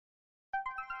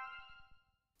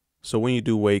So when you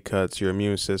do weight cuts, your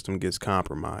immune system gets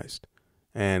compromised.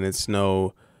 And it's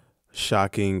no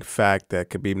shocking fact that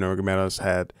Khabib Nurmagomedov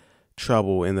had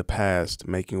trouble in the past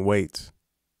making weight.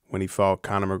 When he fought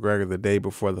Conor McGregor the day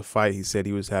before the fight, he said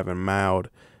he was having mild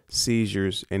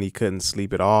seizures and he couldn't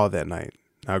sleep at all that night.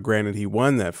 Now, granted, he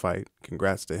won that fight.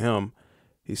 Congrats to him.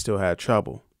 He still had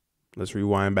trouble. Let's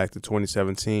rewind back to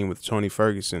 2017 with Tony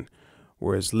Ferguson,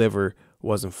 where his liver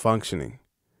wasn't functioning.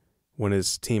 When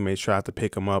his teammates tried to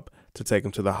pick him up to take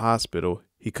him to the hospital,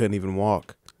 he couldn't even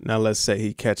walk. Now, let's say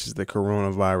he catches the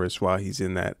coronavirus while he's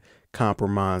in that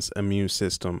compromised immune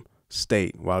system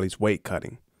state, while he's weight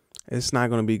cutting. It's not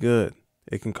going to be good.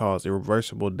 It can cause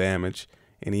irreversible damage,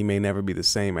 and he may never be the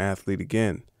same athlete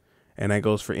again. And that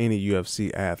goes for any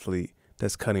UFC athlete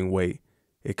that's cutting weight.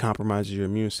 It compromises your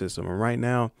immune system. And right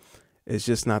now, it's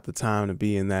just not the time to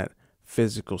be in that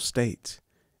physical state.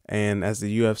 And as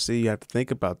the UFC, you have to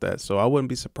think about that. So I wouldn't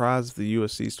be surprised if the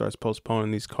UFC starts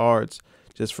postponing these cards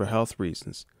just for health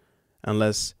reasons,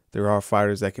 unless there are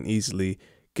fighters that can easily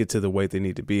get to the weight they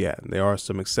need to be at. And there are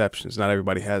some exceptions. Not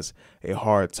everybody has a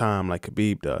hard time like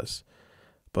Khabib does.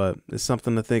 But it's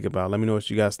something to think about. Let me know what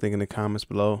you guys think in the comments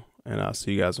below, and I'll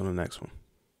see you guys on the next one.